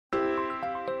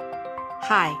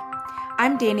Hi,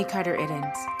 I'm Danny Carter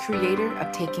Iddens, creator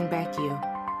of Taking Back You.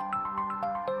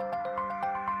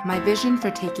 My vision for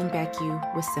Taking Back You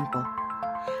was simple.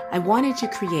 I wanted to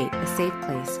create a safe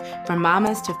place for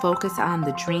mamas to focus on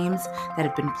the dreams that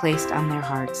have been placed on their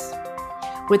hearts,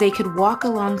 where they could walk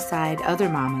alongside other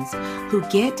mamas who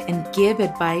get and give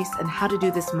advice on how to do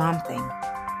this mom thing.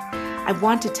 I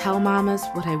want to tell mamas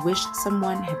what I wish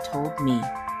someone had told me,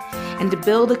 and to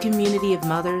build a community of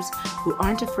mothers who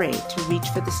aren't afraid to reach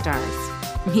for the stars,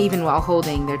 even while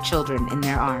holding their children in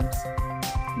their arms.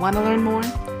 Want to learn more?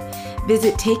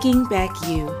 Visit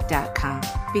TakingBackYou.com,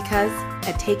 because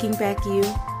at Taking Back You,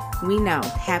 we know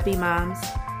happy moms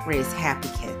raise happy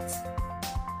kids.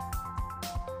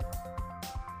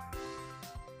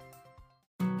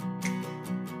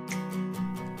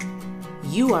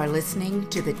 You are listening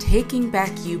to the Taking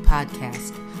Back You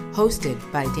podcast, hosted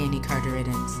by Danny Carter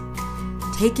Iddens.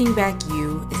 Taking Back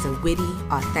You is a witty,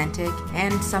 authentic,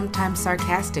 and sometimes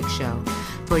sarcastic show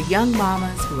for young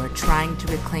mamas who are trying to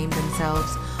reclaim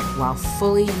themselves while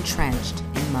fully entrenched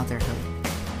in motherhood.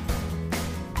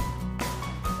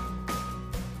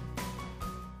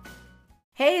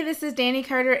 Hey, this is Danny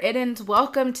Carter Iddens.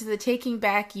 Welcome to the Taking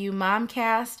Back You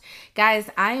Momcast. Guys,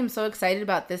 I am so excited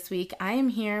about this week. I am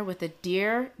here with a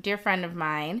dear friend of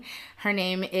mine. Her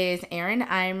name is Erin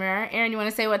Eimer. Erin, you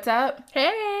want to say what's up?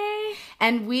 Hey!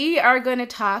 And we are going to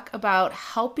talk about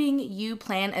helping you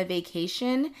plan a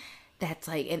vacation that's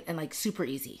like super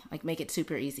easy. Like, make it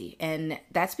super easy. And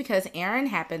that's because Erin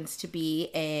happens to be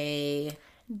a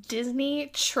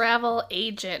Disney travel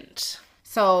agent.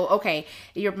 So, okay,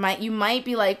 you might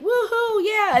be like, woohoo,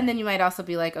 yeah, and then you might also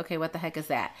be like, okay, what the heck is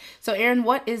that? So, Erin,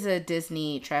 what is a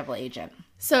Disney travel agent?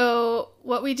 So,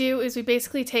 what we do is we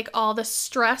basically take all the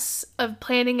stress of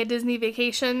planning a Disney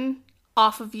vacation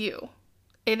off of you,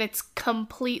 and it's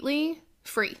completely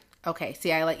free. Okay,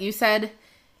 see, you said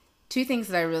two things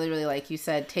that I really, really like. You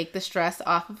said, take the stress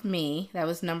off of me. That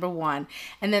was number one.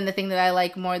 And then the thing that I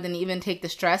like more than even take the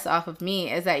stress off of me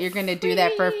is that you're going to do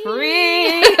that for free.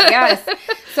 Yes.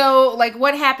 So,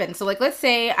 what happened? So, let's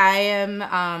say I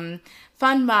am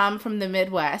fun mom from the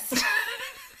Midwest.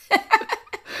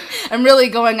 I'm really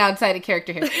going outside of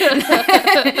character here.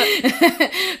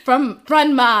 From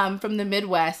fun mom from the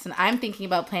Midwest, and I'm thinking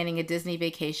about planning a Disney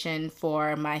vacation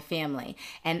for my family,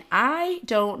 and I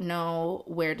don't know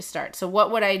where to start. So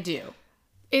what would I do?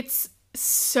 It's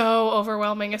so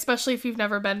overwhelming, especially if you've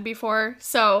never been before.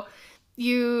 So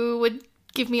you would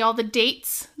give me all the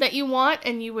dates that you want,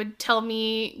 and you would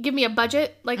give me a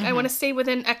budget. I want to stay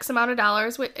within X amount of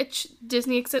dollars, which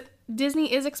Disney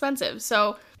is expensive.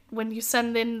 So when you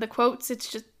send in the quotes,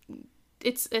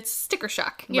 it's sticker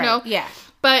shock, you know? Yeah.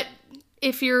 But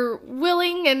if you're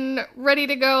willing and ready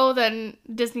to go, then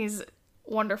Disney's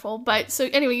wonderful. But so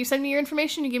anyway, you send me your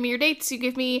information, you give me your dates, you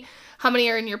give me how many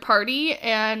are in your party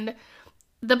and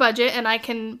the budget, and I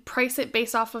can price it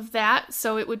based off of that.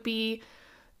 So it would be,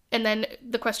 and then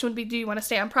the question would be, do you want to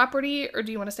stay on property or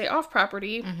do you want to stay off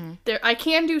property? Mm-hmm. I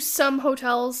can do some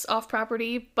hotels off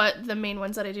property, but the main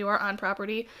ones that I do are on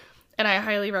property. And I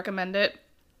highly recommend it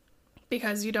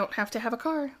because you don't have to have a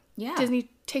car. Yeah.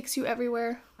 Disney takes you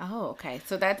everywhere. Oh, okay.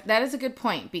 So that is a good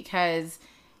point, because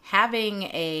having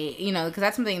because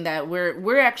that's something that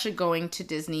we're actually going to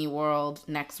Disney World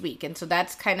next week. And so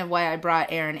that's kind of why I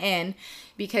brought Erin in,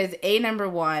 because number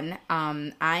one,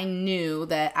 I knew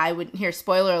that I would hear,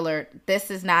 spoiler alert,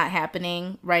 this is not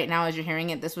happening right now as you're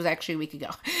hearing it. This was actually a week ago.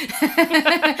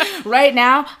 Right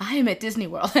now, I am at Disney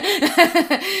World.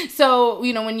 So,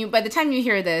 by the time you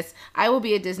hear this, I will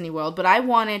be at Disney World, but I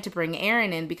wanted to bring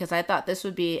Erin in because I thought this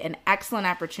would be an excellent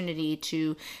opportunity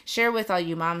to share with all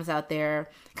you moms out there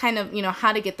kind of,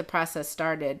 how to get the process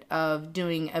started of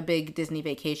doing a big Disney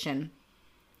vacation.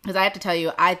 Because I have to tell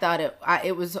you, I thought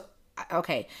it was,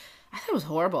 okay, I thought it was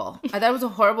horrible. I thought it was a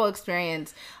horrible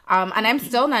experience. And I'm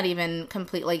still not even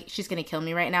complete, she's going to kill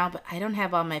me right now, but I don't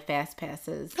have all my fast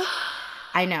passes.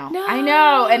 I know. No. I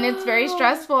know. And it's very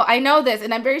stressful. I know this,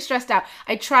 and I'm very stressed out.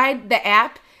 I tried the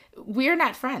app. We're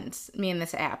not friends, me and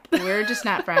this app. We're just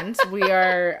not friends. We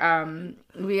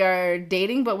are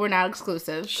dating, but we're not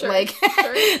exclusive. Sure.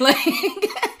 Sure.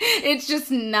 It's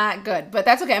just not good. But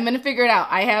that's okay. I'm going to figure it out.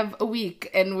 I have a week,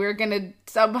 and we're going to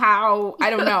somehow, I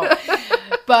don't know.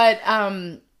 But,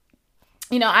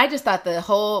 I just thought the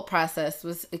whole process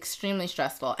was extremely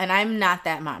stressful, and I'm not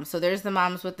that mom. So there's the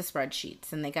moms with the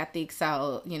spreadsheets, and they got the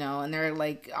Excel, and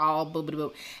they're all boo boo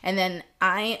boo. And then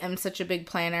I am such a big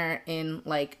planner in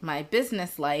my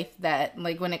business life that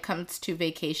when it comes to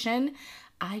vacation,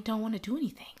 I don't want to do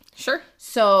anything. Sure.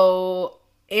 So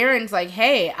Erin's like,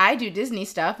 hey, I do Disney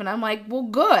stuff. And I'm like, well,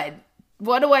 good.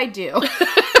 What do I do?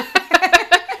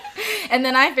 And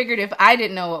then I figured if I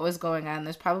didn't know what was going on,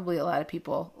 there's probably a lot of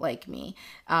people like me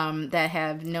that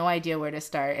have no idea where to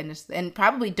start and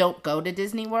probably don't go to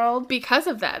Disney World. Because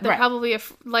of that. They're probably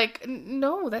like,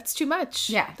 no, that's too much.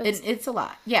 Yeah, it's a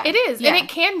lot. Yeah. It is. Yeah. And it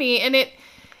can be. And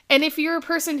if you're a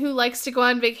person who likes to go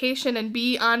on vacation and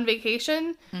be on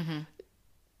vacation,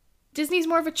 Disney's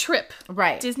more of a trip.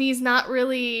 Right. Disney's not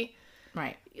really...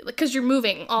 Right. Because you're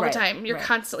moving all the time. You're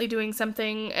constantly doing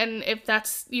something. And if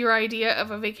that's your idea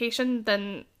of a vacation,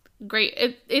 then great.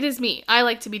 It is me. I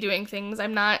like to be doing things.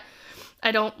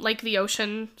 I don't like the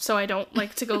ocean, so I don't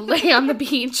like to go lay on the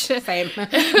beach. Same.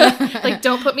 Like,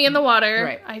 don't put me in the water.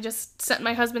 Right. I just sent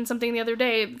my husband something the other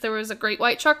day. There was a great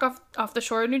white shark off the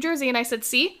shore of New Jersey, and I said,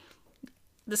 see?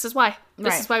 This is why.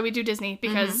 This is why we do Disney,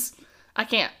 because I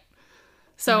can't.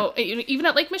 So, even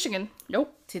at Lake Michigan,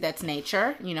 nope. See, that's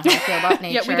nature. You know how I feel about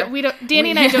nature. Yeah, we don't. Danny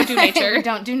and I don't do nature. We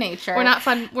don't do nature. We're not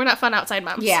fun outside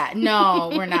moms. Yeah, no,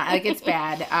 we're not. Like, it's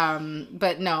bad.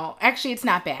 But no, actually, it's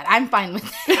not bad. I'm fine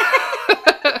with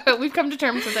it. We've come to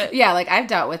terms with it. Yeah, like, I've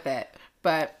dealt with it.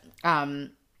 But,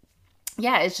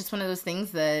 yeah, it's just one of those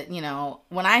things that, you know,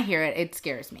 when I hear it, it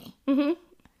scares me. Mm-hmm.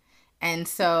 And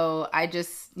so I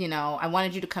just, you know, I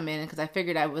wanted you to come in because I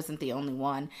figured I wasn't the only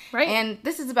one. Right. And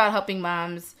this is about helping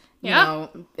moms, you know,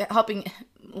 helping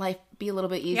life be a little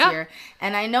bit easier. Yeah.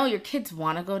 And I know your kids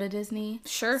want to go to Disney.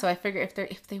 Sure. So I figure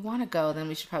if they want to go, then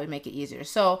we should probably make it easier.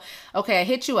 So, okay, I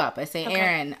hit you up. I say,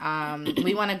 Erin,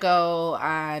 we want to go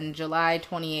on July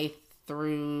 28th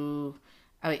through...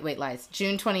 Oh, wait, lies.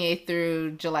 June 28th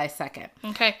through July 2nd.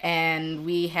 Okay. And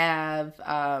we have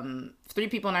 3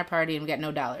 people in our party and we got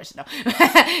no dollars. No.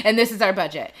 And this is our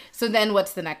budget. So then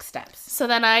what's the next steps? So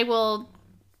then I will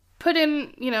put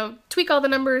in, you know, tweak all the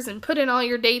numbers and put in all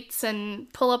your dates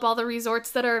and pull up all the resorts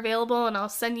that are available, and I'll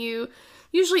send you...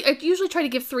 I usually try to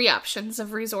give 3 options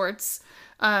of resorts.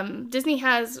 Disney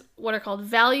has what are called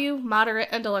value, moderate,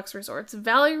 and deluxe resorts.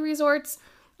 Value resorts,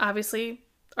 obviously,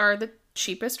 are the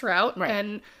cheapest route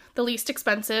and the least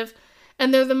expensive,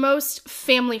 and they're the most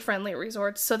family-friendly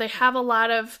resorts, so they have a lot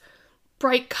of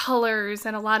bright colors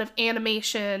and a lot of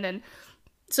animation. And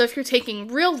so if you're taking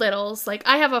real littles, like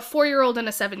I have a 4-year-old and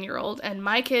a 7-year-old, and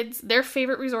my kids, their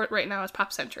favorite resort right now is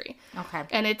Pop Century. Okay.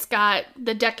 And it's got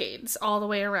the decades all the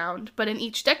way around, but in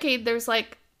each decade there's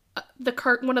like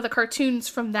one of the cartoons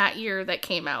from that year that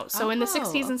came out. So in the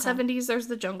 60s and 70s, there's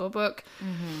The Jungle Book.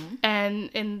 Mm-hmm. And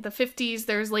in the 50s,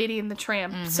 there's Lady and the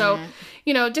Tramp. Mm-hmm. So,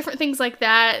 you know, different things like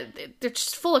that. They're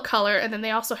just full of color. And then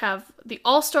they also have the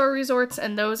All-Star resorts,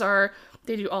 and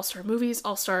they do All-Star movies,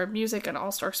 All-Star music, and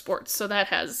All-Star sports. So that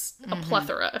has a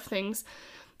plethora of things.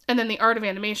 And then the Art of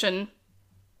Animation,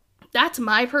 that's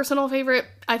my personal favorite.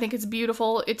 I think it's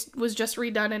beautiful. It was just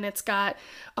redone, and it's got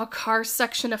a Cars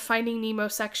section, a Finding Nemo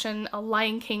section, a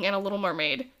Lion King, and a Little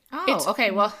Mermaid. Oh, it's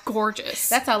okay. Well, gorgeous.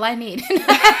 That's all I need.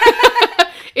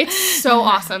 It's so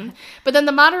awesome. But then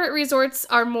the moderate resorts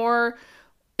are more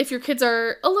if your kids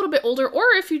are a little bit older, or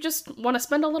if you just want to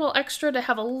spend a little extra to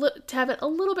have it a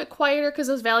little bit quieter, because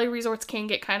those value resorts can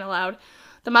get kind of loud.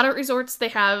 The moderate resorts, they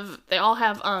all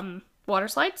have water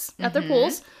slides at their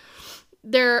pools.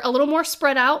 They're a little more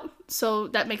spread out, so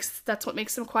that's what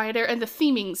makes them quieter, and the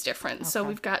theming's different. Okay.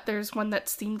 So there's one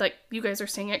that's themed like you guys are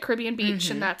staying at Caribbean Beach,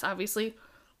 and that's obviously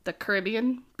the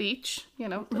Caribbean Beach. You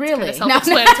know, that's really kind of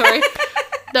self-explanatory.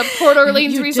 The Port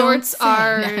Orleans resorts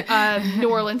are New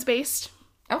Orleans based.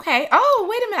 Okay. Oh,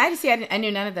 wait a minute. I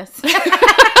knew none of this.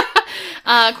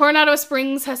 Coronado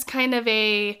Springs has kind of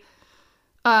a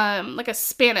like a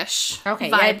Spanish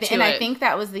vibe to it. I think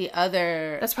that was the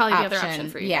other That's probably the other option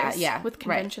for you guys. Yeah. With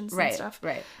conventions and stuff.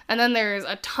 Right. And then there's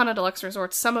a ton of deluxe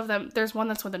resorts. Some of them, there's one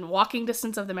that's within walking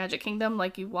distance of the Magic Kingdom.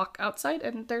 Like, you walk outside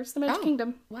and there's the Magic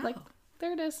Kingdom. Wow. Like,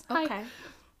 there it is. Okay. Hi.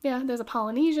 Yeah, there's a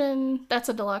Polynesian. That's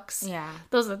a deluxe. Yeah.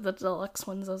 Those are the deluxe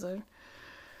ones. Those are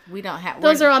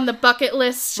on the bucket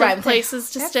list of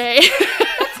places to stay.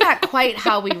 That's not quite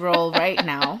how we roll right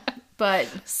now. But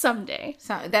someday.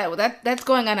 That's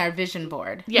going on our vision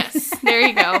board. Yes, there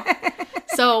you go.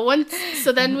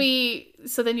 So then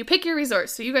you pick your resort.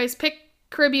 So you guys pick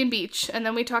Caribbean Beach, and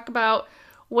then we talk about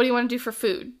what do you want to do for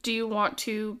food. Do you want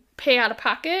to pay out of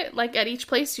pocket, like at each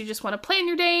place? Do you just want to plan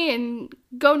your day and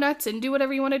go nuts and do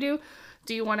whatever you want to do?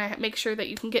 Do you want to make sure that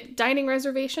you can get dining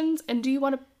reservations, and do you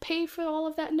want to pay for all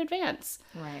of that in advance?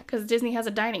 Right. Because Disney has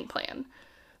a dining plan.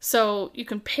 So you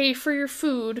can pay for your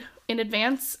food in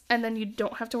advance, and then you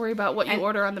don't have to worry about what you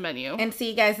order on the menu. And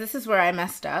see, guys, this is where I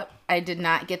messed up. I did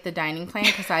not get the dining plan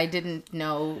because I didn't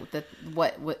know I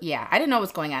didn't know what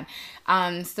was going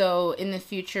on. So in the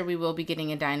future, we will be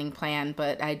getting a dining plan,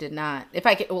 but I did not. If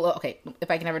I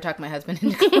can ever talk my husband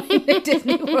into going to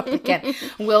Disney World again,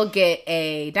 we'll get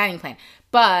a dining plan.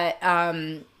 But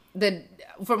from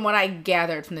what I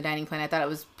gathered from the dining plan, I thought it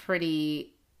was pretty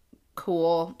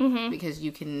cool because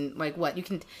you can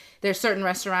there's certain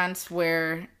restaurants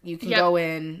where you can go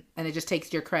in and it just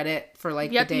takes your credit for the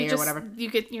day or whatever.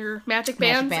 You get your magic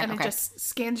bands and it just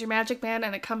scans your magic band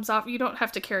and it comes off. You don't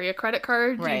have to carry a credit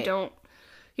card. Right. You don't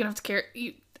have to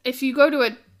carry. If you go to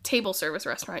a table service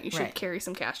restaurant, you should carry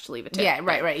some cash to leave a tip. Yeah,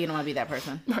 right. You don't want to be that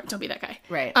person. Don't be that guy.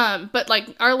 Right. But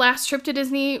our last trip to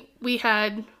Disney, we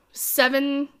had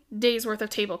 7 days worth of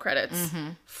table credits.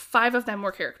 5 of them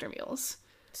were character meals.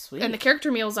 Sweet. And the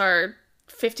character meals are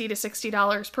 $50 to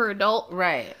 $60 per adult.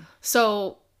 Right.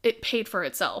 So it paid for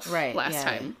itself last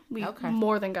time. We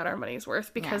more than got our money's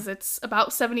worth because it's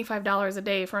about $75 a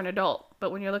day for an adult.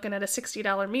 But when you're looking at a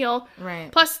 $60 meal,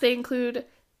 plus they include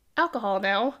alcohol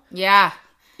now. Yeah.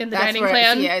 In the dining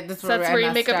plan. Yeah, that's where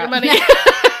you make up your money.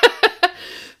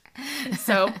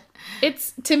 So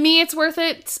to me, it's worth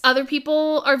it. Other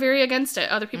people are very against it.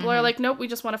 Other people are like, nope, we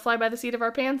just want to fly by the seat of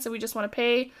our pants and we just want to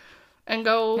pay and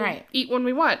go eat when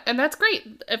we want. And that's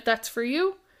great. If that's for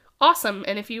you, awesome.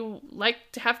 And if you like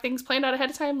to have things planned out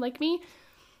ahead of time, like me,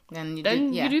 then you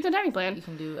do the dining plan. You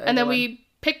can do and then we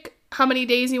pick how many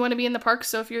days you want to be in the parks.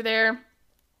 So if you're there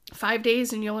 5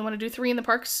 days and you only want to do 3 in the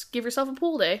parks, give yourself a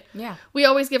pool day. Yeah. We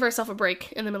always give ourselves a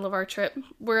break in the middle of our trip.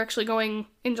 We're actually going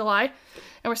in July,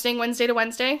 and we're staying Wednesday to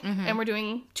Wednesday, and we're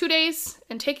doing 2 days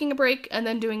and taking a break and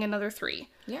then doing another 3.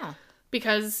 Yeah.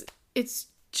 Because it's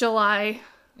July.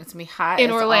 It's gonna be hot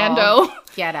in Orlando.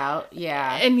 Get out,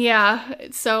 yeah.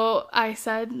 And so I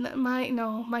said,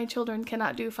 my children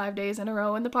cannot do 5 days in a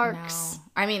row in the parks. No.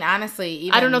 I mean, honestly,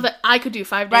 I don't know that I could do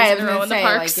 5 days in a row in the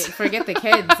parks. Forget the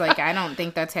kids. I don't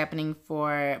think that's happening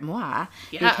for moi.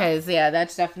 Yeah. Because,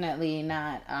 that's definitely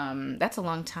not, that's a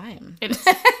long time. It is.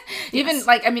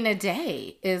 Even, a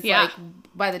day is,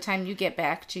 by the time you get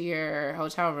back to your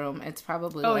hotel room, it's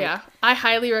probably I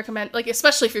highly recommend,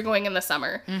 especially if you're going in the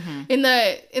summer. In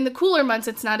the cooler months,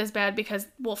 it's not as bad because,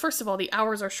 well, first of all, the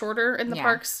hours are shorter in the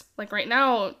parks. Right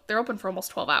now, they're open for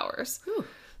almost 12 hours. Whew.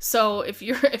 So if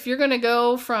you're going to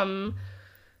go from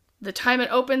the time it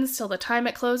opens till the time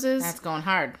it closes, that's going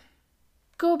hard.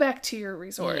 Go back to your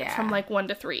resort from 1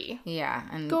 to 3. Yeah.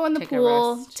 And go in the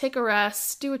pool, take a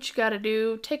rest, do what you got to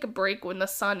do, take a break when the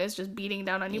sun is just beating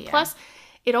down on you. Yeah. Plus,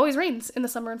 it always rains in the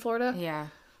summer in Florida. Yeah.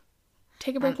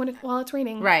 Take a break while it's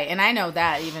raining. Right, and I know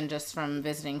that even just from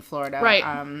visiting Florida. Right.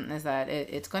 Is that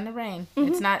it's going to rain.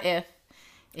 It's not if,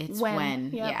 it's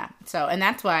when. Yep. Yeah. So, and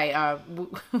that's why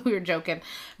we were joking.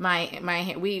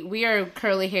 We are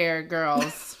curly hair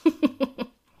girls.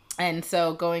 And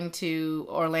so going to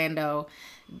Orlando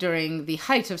during the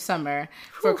height of summer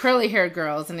for curly hair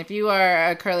girls. And if you are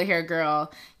a curly hair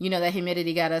girl, you know that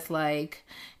humidity got us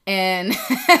and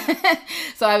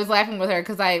so I was laughing with her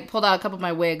because I pulled out a couple of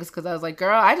my wigs because I was like,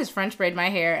 girl, I just French braid my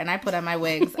hair and I put on my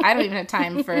wigs. I don't even have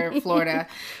time for Florida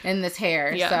in this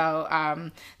hair. Yeah.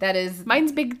 So that is...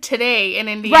 Mine's big today in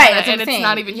Indiana, right, and it's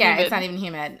not even humid. Yeah, it's not even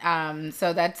humid.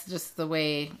 So that's just the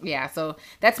way... Yeah, so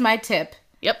that's my tip.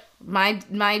 Yep. My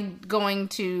going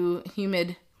to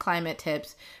humid climate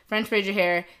tips. French braid your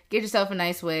hair, get yourself a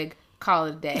nice wig, call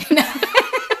it a day.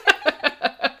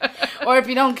 Or if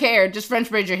you don't care, just French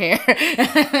braid your hair.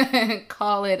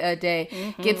 Call it a day.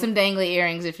 Mm-hmm. Get some dangly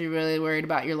earrings if you're really worried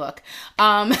about your look.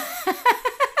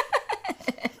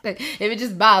 If it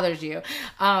just bothers you.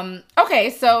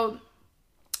 Okay, so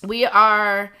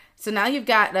so now you've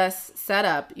got us set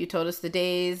up. You told us the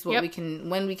days, when we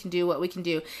can do, what we can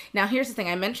do. Now, here's the thing.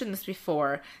 I mentioned this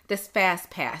before, this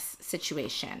Fast Pass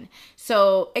situation.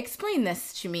 So explain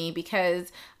this to me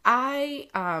because I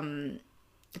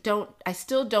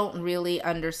still don't really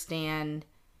understand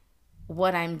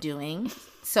what I'm doing.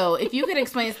 So if you could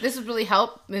explain this would really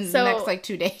help in the next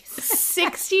 2 days.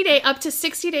 Up to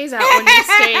 60 days out when you're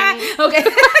staying. Okay.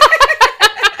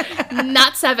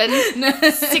 Not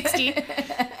 7, 60.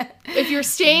 If you're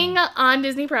staying on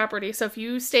Disney property, so if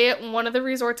you stay at one of the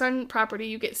resorts on property,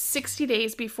 you get 60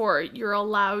 days before you're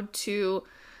allowed to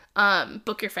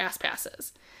book your Fast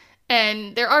Passes.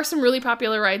 And there are some really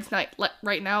popular rides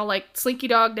right now, like Slinky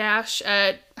Dog Dash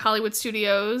at Hollywood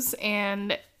Studios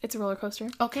and It's a roller coaster.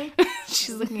 Okay.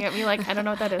 She's looking at me like, I don't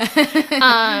know what that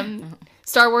is.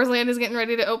 Star Wars Land is getting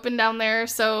ready to open down there,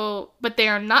 but they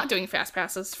are not doing fast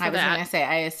passes for that. I was going to say,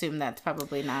 I assume that's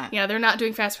probably not. Yeah, they're not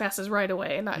doing fast passes right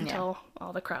away, not until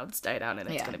all the crowds die down, and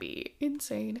it's going to be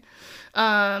insane.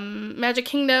 Magic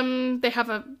Kingdom, they have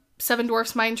a Seven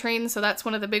Dwarfs Mine Train, so that's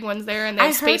one of the big ones there, and they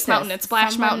have Space Mountain and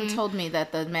Splash Mountain. Someone told me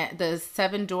that the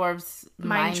Seven Dwarfs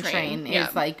Mine Train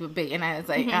is like big, and I was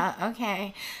like,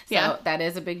 okay. So that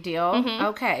is a big deal.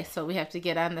 Okay, so we have to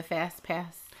get on the fast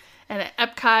pass. And at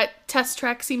Epcot, Test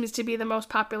Track seems to be the most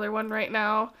popular one right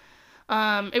now.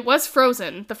 It was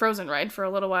Frozen, the Frozen ride for a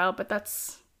little while, but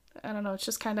that's, I don't know, it's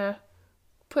just kind of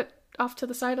put off to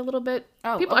the side a little bit.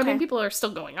 Oh, people, okay. I mean, people are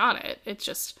still going on it. It's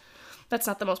just, that's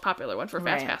not the most popular one for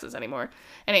fast passes anymore.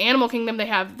 And at Animal Kingdom, they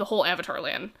have the whole Avatar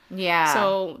Land. Yeah.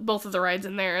 So both of the rides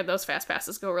in there, those fast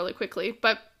passes go really quickly.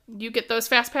 But you get those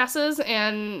fast passes,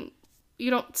 and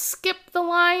you don't skip the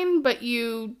line, but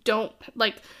you don't,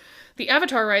 like... The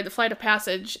Avatar ride, the Flight of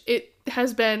Passage, it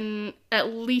has been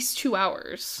at least 2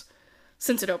 hours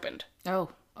since it opened. Oh,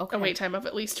 okay. A wait time of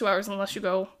at least 2 hours unless you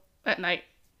go at night.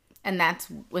 And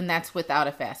that's without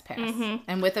a fast pass. Mm-hmm.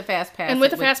 And with a fast pass. And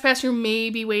with a fast pass, you're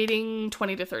maybe waiting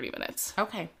 20 to 30 minutes.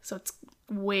 Okay. So it's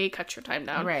way cuts your time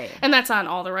down. Right. And that's on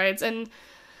all the rides. And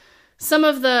some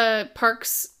of the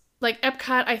parks, like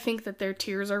Epcot, I think that their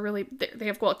tiers are really, they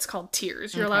have what's called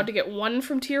tiers. You're allowed to get 1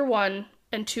 from tier 1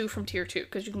 and 2 from tier 2,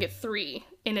 because you can get 3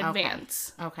 in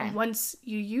advance. Okay. And once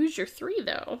you use your 3,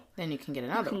 though, then you can get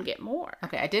another. You can get more.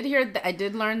 Okay, I did hear. I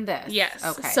did learn this. Yes.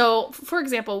 Okay. So, for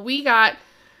example, we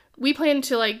plan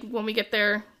to, like, when we get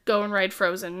there, go and ride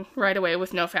Frozen right away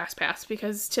with no fast pass,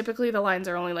 because typically the lines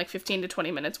are only like 15 to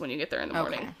 20 minutes when you get there in the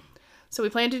morning. Okay. So we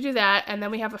plan to do that, and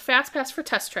then we have a fast pass for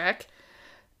Test Track,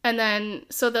 and then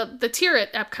so the tier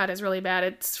at Epcot is really bad.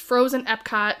 It's Frozen,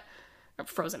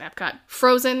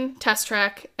 Test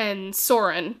Track, and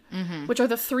Soarin', which are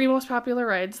the 3 most popular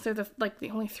rides. They're the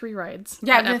only 3 rides.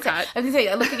 Yeah, at I was gonna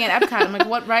say, looking at Epcot, I'm like,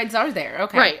 what rides are there?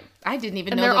 Okay, right. I didn't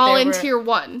even and know they're that all they in were... tier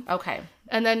 1. Okay,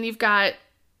 and then you've got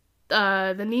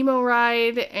the Nemo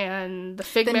ride and the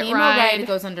Figment the Nemo ride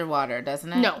goes underwater,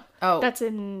 doesn't it? No, oh, that's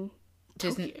in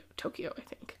Disney. Tokyo, I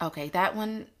think. Okay, that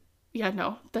one. Yeah,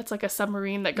 no, that's like a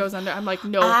submarine that goes under. I'm like,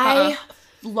 no. I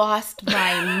lost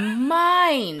my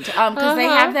mind because they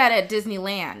have that at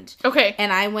Disneyland. Okay.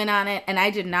 And I went on it, and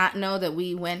I did not know that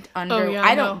we went under. Oh, yeah,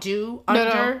 I don't do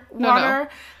underwater. No.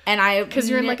 And I... Because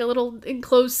you're in like a little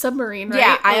enclosed submarine, right?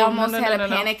 Yeah, I almost had a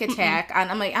panic attack.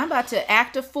 I'm like, I'm about to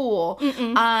act a fool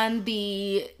on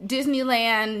the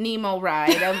Disneyland Nemo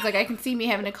ride. I was like, I can see me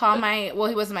having to call he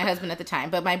wasn't my husband at the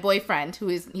time, but my boyfriend,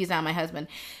 he's not my husband.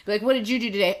 Be like, what did you do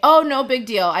today? Oh, no big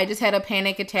deal. I just had a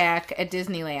panic attack at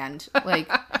Disneyland. Like...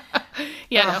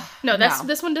 Yeah, no.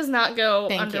 This one does not go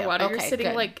Thank underwater. you. Okay, you're sitting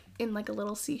good. like in like a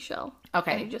little seashell.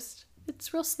 Okay. And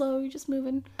it's real slow. You're just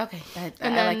moving. Okay, I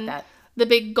like that. The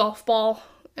big golf ball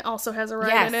also has a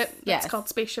ride in it. Yes. It's called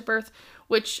Spaceship Earth,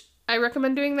 which I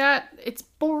recommend doing that. It's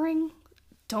boring.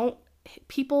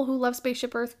 People who love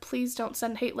Spaceship Earth, please don't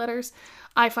send hate letters.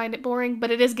 I find it boring, but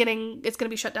it's going to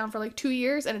be shut down for like 2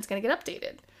 years, and it's going to get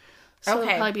updated. So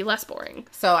it'll probably be less boring.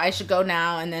 So I should go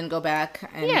now and then go back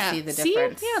and see the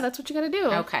difference. Yeah, that's what you got to do.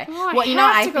 Okay. Oh,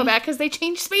 I have to go back because they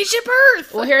changed Spaceship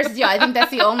Earth. Well, here's the deal. I think that's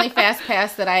the only fast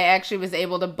pass that I actually was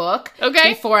able to book. Okay.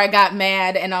 Before I got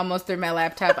mad and almost threw my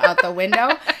laptop out the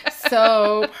window.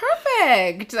 So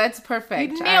perfect. That's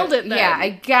perfect. You nailed it then. Yeah, I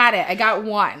got it. I got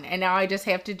one, and now I just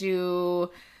have to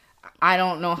do. I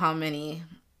don't know how many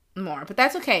more, but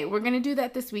that's okay. We're gonna do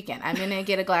that this weekend. I'm gonna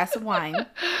get a glass of wine.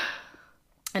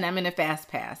 And I'm in a fast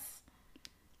pass.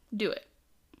 Do it.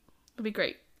 It'll be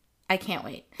great. I can't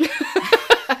wait.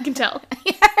 I can tell.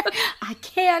 I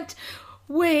can't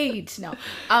wait. No.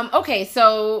 Okay,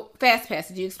 so fast pass.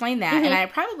 Did you explain that?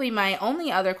 Mm-hmm. And my only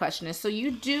other question is, so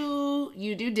you do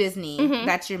Disney. Mm-hmm.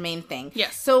 That's your main thing.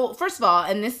 Yes. So first of all,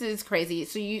 and this is crazy.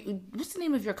 So what's the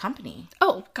name of your company?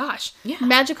 Oh gosh. Yeah.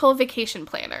 Magical Vacation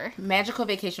Planner. Magical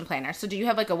Vacation Planner. So do you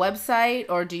have like a website,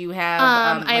 or do you have?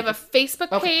 I have a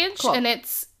Facebook page, cool. and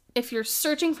if you're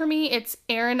searching for me, it's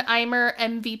Erin Eimer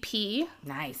MVP.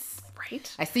 Nice.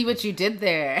 Right. I see what you did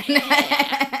there.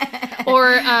 Or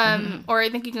I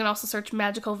think you can also search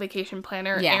Magical Vacation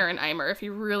Planner Erin Eimer if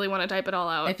you really want to type it all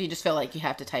out. If you just feel like you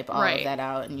have to type all of that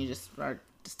out and you just are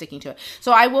sticking to it.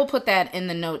 So I will put that in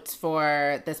the notes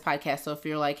for this podcast. So if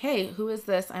you're like, hey, who is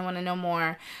this? I want to know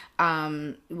more.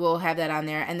 We'll have that on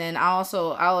there. And then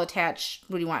I'll attach,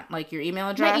 what do you want? Like your email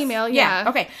address? My email, yeah.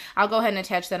 Okay. I'll go ahead and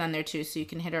attach that on there too, so you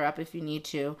can hit her up if you need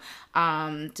to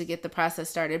get the process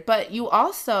started. But you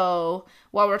also,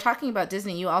 while we're talking about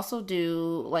Disney, you also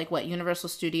do like what, Universal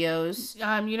Studios?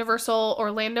 Universal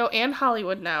Orlando and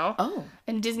Hollywood now. Oh.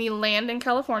 And Disneyland in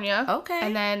California. Okay.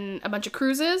 And then a bunch of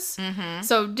cruises. Mm-hmm.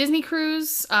 So Disney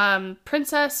Cruise,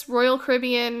 Princess, Royal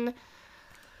Caribbean,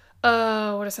 what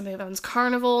are some of the other ones?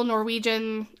 Carnival,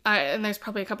 Norwegian, and there's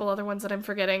probably a couple other ones that I'm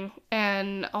forgetting.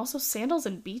 And also Sandals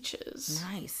and Beaches.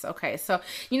 Nice. Okay. So,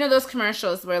 you know those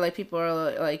commercials where like people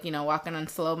are like, you know, walking on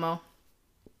slow-mo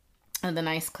and the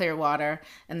nice clear water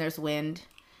and there's wind?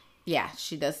 Yeah,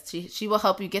 she does. She will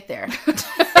help you get there.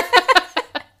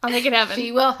 I'll make it happen.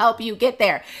 She will help you get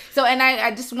there. So, and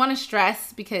I just want to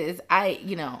stress, because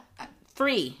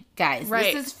free, guys.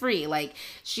 Right. This is free. Like,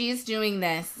 she's doing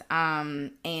this,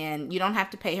 and you don't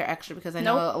have to pay her extra, because I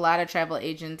know a lot of travel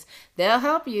agents, they'll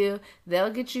help you.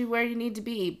 They'll get you where you need to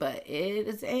be, but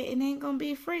it ain't gonna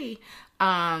be free.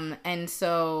 And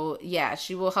so, yeah,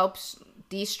 she will help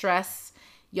de-stress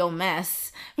your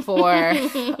mess for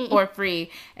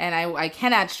free, and I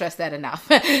cannot stress that enough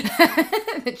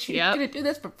that you're gonna do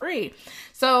this for free.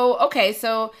 So okay,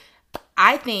 so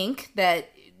I think that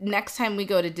next time we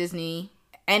go to Disney,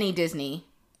 any of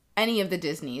the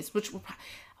Disneys, which we're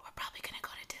probably gonna go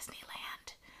to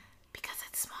Disneyland because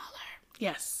it's smaller.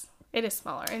 Yes, it is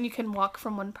smaller, and you can walk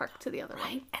from one park to the other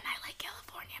one. And I like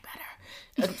California better.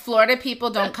 Florida people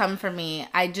don't come for me.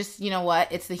 I just, you know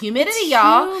what? It's the humidity,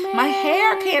 y'all. Humid. My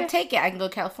hair can't take it. I can go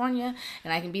to California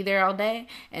and I can be there all day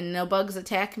and no bugs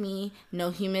attack me.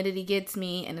 No humidity gets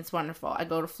me, and it's wonderful. I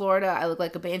go to Florida. I look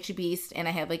like a banshee beast and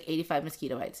I have like 85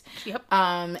 mosquito bites. Yep.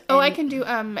 I can do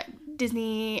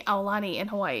Disney Aulani in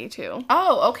Hawaii too.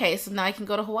 Oh, okay. So now I can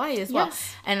go to Hawaii as well.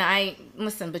 Yes. And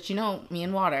listen, but you know me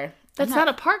and water. That's not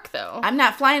a park though. I'm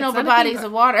not flying over bodies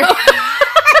of water.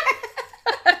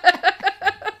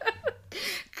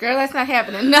 Girl, that's not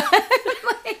happening. No.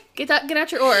 Get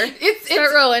out your oar.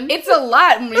 Start rowing. It's a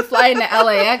lot when we fly into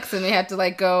LAX and we have to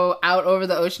like go out over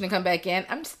the ocean and come back in.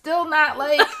 I'm still not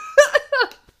like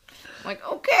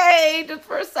okay, just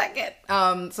for a second.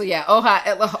 So yeah,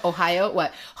 Ohio,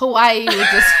 what? Hawaii would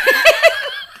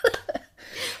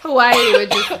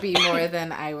just be more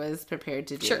than I was prepared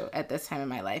to do at this time in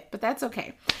my life, but that's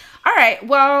okay. All right,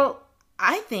 well,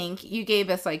 I think you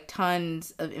gave us like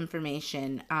tons of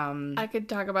information. I could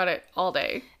talk about it all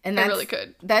day. And I really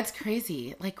could. That's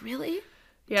crazy. Like, really?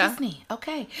 Yeah. Disney.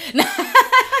 Okay.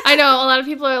 I know a lot of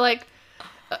people are like,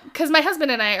 because my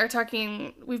husband and I are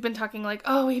talking, we've been talking like,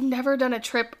 oh, we've never done a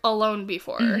trip alone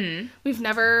before. Mm-hmm. We've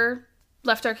never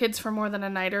left our kids for more than a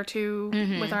night or two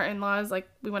with our in-laws. Like,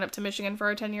 we went up to Michigan for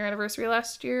our 10-year anniversary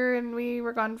last year and we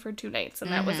were gone for 2 nights and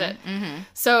that was it. Mm-hmm.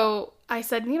 So I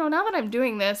said, now that I'm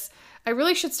doing this, I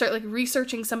really should start like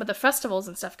researching some of the festivals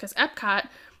and stuff, because Epcot,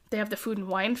 they have the Food and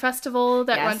Wine Festival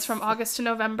that runs from August to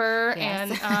November.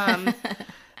 Yes. And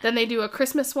then they do a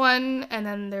Christmas one, and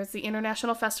then there's the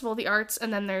International Festival of the Arts,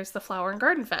 and then there's the Flower and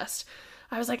Garden Fest.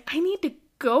 I was like, I need to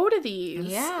go to these.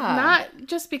 Yeah. Not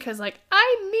just because like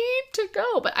I need to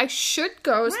go, but I should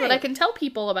go so that I can tell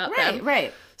people about them.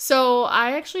 Right. So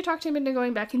I actually talked him into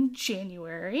going back in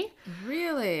January.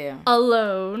 Really?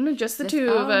 Alone, just the two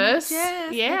of us.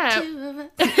 Yeah. The 2 of us.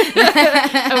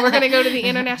 And we're going to go to the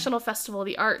International Festival of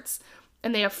the Arts.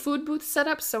 And they have food booths set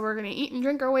up, so we're going to eat and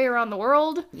drink our way around the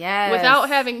world. Yes. Without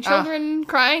having children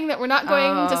crying that we're not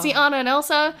going to see Anna and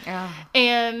Elsa.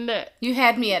 And you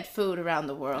had me at food around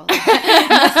the world.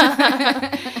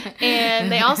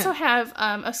 And they also have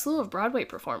a slew of Broadway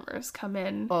performers come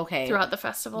in throughout the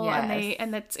festival. Yes.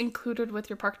 And that's included with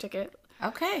your park ticket.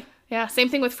 Okay. Yeah, same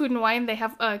thing with Food and Wine. They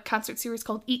have a concert series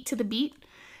called Eat to the Beat.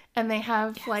 And they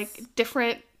have like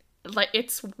different... Like,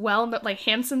 it's like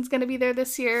Hanson's gonna be there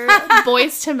this year.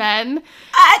 Boys to Men.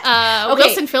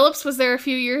 Wilson Phillips was there a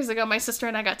few years ago. My sister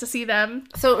and I got to see them.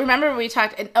 So remember we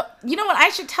talked, and you know what? I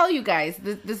should tell you guys,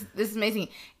 this is amazing.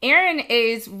 Erin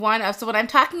is one of, so when I'm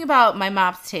talking about my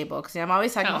MOPS table, because I'm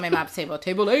always talking about my MOPS table,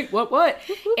 table 8, what?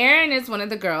 Erin is one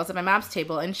of the girls at my MOPS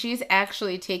table, and she's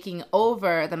actually taking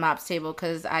over the MOPS table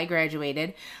because I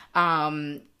graduated.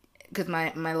 Because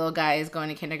my little guy is going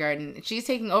to kindergarten. She's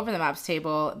taking over the MOPS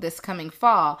table this coming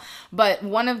fall. But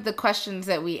one of the questions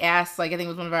that we asked, like I think it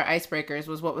was one of our icebreakers,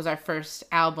 was what was our first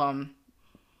album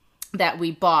that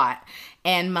we bought?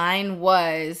 And mine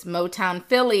was Motown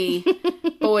Philly,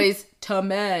 Boys to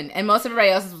Men. And most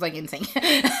everybody else's was like NSYNC.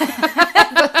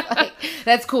 Like,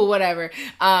 that's cool, whatever.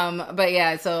 But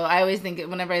yeah, so I always think,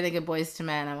 whenever I think of Boys to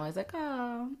Men, I'm always like,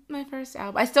 oh, my first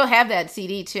album. I still have that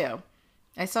CD too.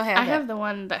 I still have I it. have the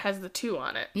one that has the 2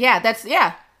 on it. Yeah,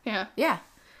 Yeah. Yeah.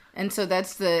 And so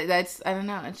that's I don't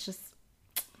know, it's just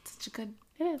such a good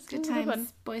It is. good It's a good one.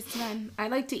 times. Boys to Men. I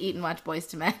like to eat and watch Boys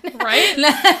to Men. Right?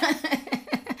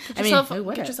 Who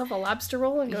wouldn't? Get yourself a lobster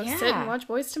roll and go sit and watch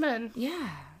Boys to Men. Yeah,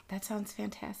 that sounds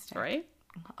fantastic. Right?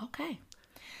 Okay.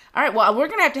 All right, well, we're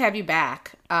going to have you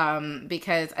back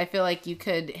because I feel like you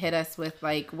could hit us with,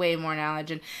 like, way more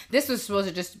knowledge. And this was supposed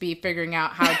to just be figuring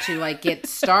out how to, like, get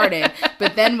started.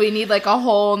 But then we need, like, a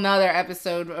whole nother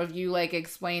episode of you, like,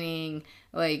 explaining,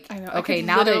 like, I know. okay, I could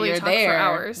now that literally you're talk there, for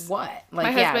hours. what? Like,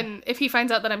 My husband, if he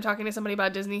finds out that I'm talking to somebody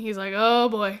about Disney, he's like, oh,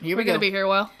 boy, Here we we're going to go. be here a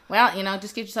while. Well,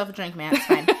 just get yourself a drink, man. It's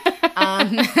fine.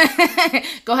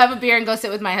 Go have a beer and go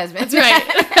sit with my husband. That's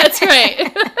right. That's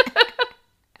right.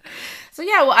 So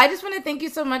yeah, well, I just want to thank you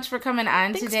so much for coming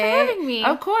on Thanks today. for having me.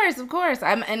 Of course. Like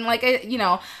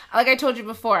I told you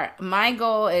before, my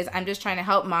goal is I'm just trying to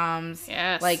help moms,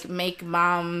 Yes. like make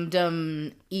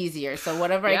momdom easier. So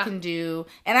whatever I Yeah. can do,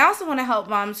 and I also want to help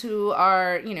moms who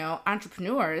are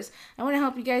entrepreneurs. I want to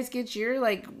help you guys get your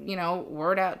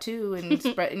word out too and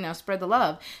spread the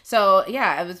love. So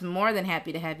yeah, I was more than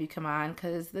happy to have you come on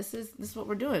because this is what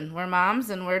we're doing. We're moms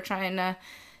and we're trying to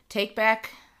take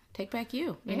back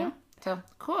you. You know. So,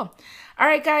 cool. All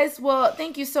right, guys. Well,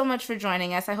 thank you so much for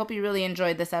joining us. I hope you really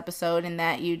enjoyed this episode and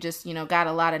that you just, got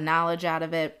a lot of knowledge out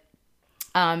of it.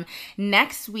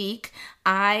 Next week,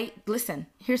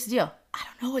 here's the deal. I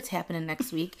don't know what's happening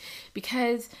next week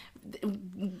because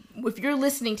if you're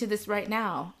listening to this right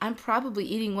now, I'm probably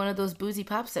eating one of those boozy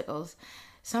popsicles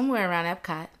somewhere around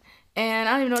Epcot. And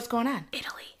I don't even know what's going on.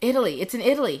 Italy. It's in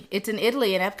Italy. It's in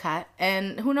Italy in Epcot.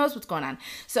 And who knows what's going on.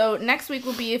 So next week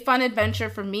will be a fun adventure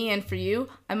for me and for you.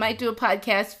 I might do a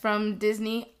podcast from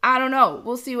Disney. I don't know.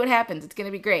 We'll see what happens. It's going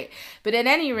to be great. But at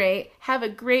any rate, have a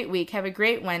great week. Have a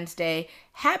great Wednesday.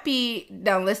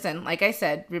 Now listen, like I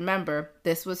said, remember,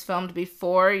 this was filmed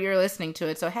before you're listening to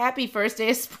it. So happy first day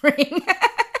of spring.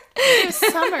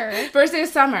 Summer. First day of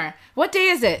summer. What day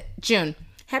is it? June.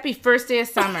 Happy first day of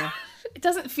summer. It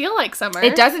doesn't feel like summer.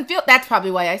 It doesn't feel. That's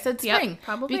probably why I said spring. Yep,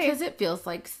 probably because it feels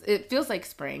like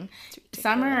spring.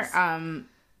 Summer. And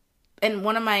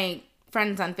one of my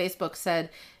friends on Facebook said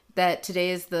that today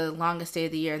is the longest day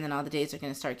of the year, and then all the days are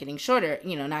going to start getting shorter.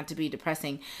 Not to be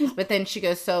depressing, but then she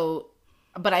goes,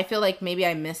 but I feel like maybe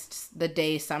I missed the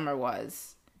day summer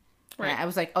was. Right. I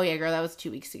was like, oh yeah, girl, that was 2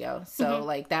 weeks ago. So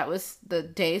like that was the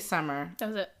day summer. That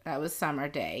was it. That was summer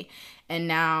day. And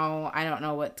now I don't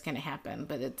know what's going to happen,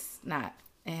 but it's not,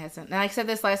 it hasn't. And I said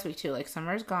this last week too, like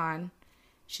summer's gone.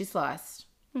 She's lost.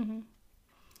 Mm-hmm.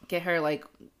 Get her like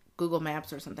Google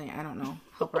Maps or something. I don't know.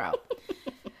 Help her out.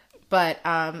 But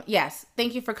yes,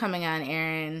 thank you for coming on,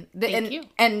 Erin. Thank you.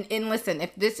 And listen,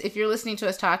 if you're listening to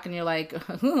us talk and you're like,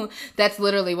 that's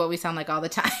literally what we sound like all the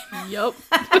time. Yup.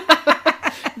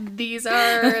 These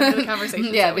are the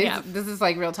conversations that we have. This is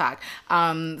like real talk.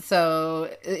 So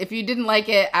if you didn't like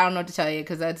it, I don't know what to tell you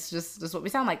because that's what we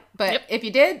sound like. But if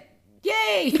you did,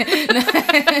 yay!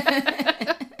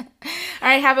 All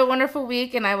right, have a wonderful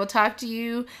week, and I will talk to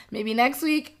you maybe next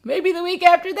week, maybe the week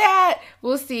after that.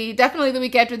 We'll see. Definitely the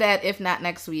week after that, if not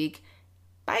next week.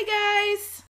 Bye,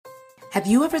 guys. Have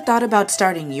you ever thought about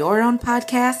starting your own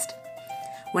podcast?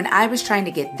 When I was trying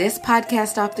to get this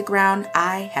podcast off the ground,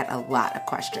 I had a lot of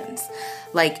questions.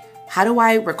 Like, how do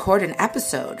I record an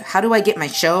episode? How do I get my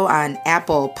show on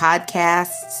Apple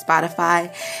Podcasts,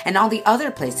 Spotify, and all the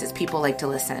other places people like to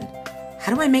listen?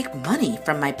 How do I make money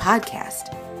from my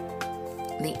podcast?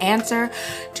 The answer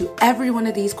to every one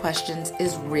of these questions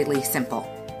is really simple.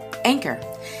 Anchor.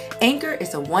 Anchor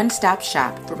is a one-stop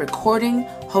shop for recording,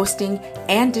 hosting,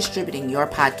 and distributing your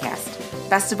podcast.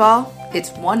 Best of all,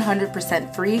 it's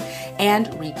 100% free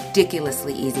and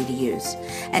ridiculously easy to use.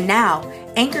 And now,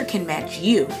 Anchor can match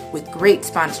you with great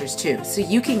sponsors too, so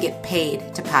you can get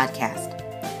paid to podcast.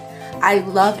 I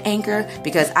love Anchor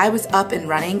because I was up and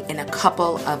running in a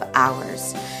couple of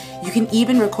hours. You can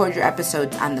even record your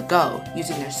episodes on the go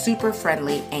using their super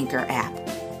friendly Anchor app.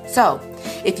 So,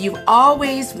 if you've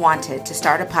always wanted to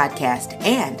start a podcast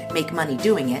and make money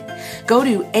doing it, go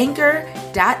to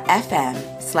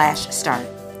anchor.fm/start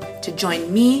to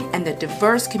join me and the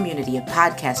diverse community of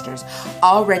podcasters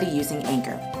already using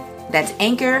Anchor. That's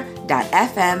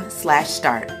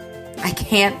anchor.fm/start. I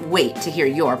can't wait to hear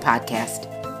your podcast.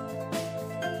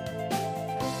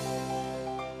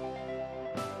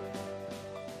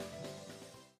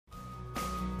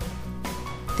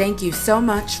 Thank you so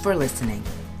much for listening.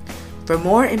 For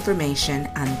more information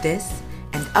on this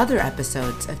and other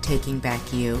episodes of Taking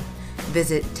Back You,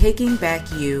 visit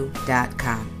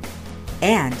takingbackyou.com.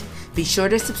 And be sure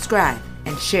to subscribe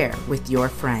and share with your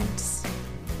friends.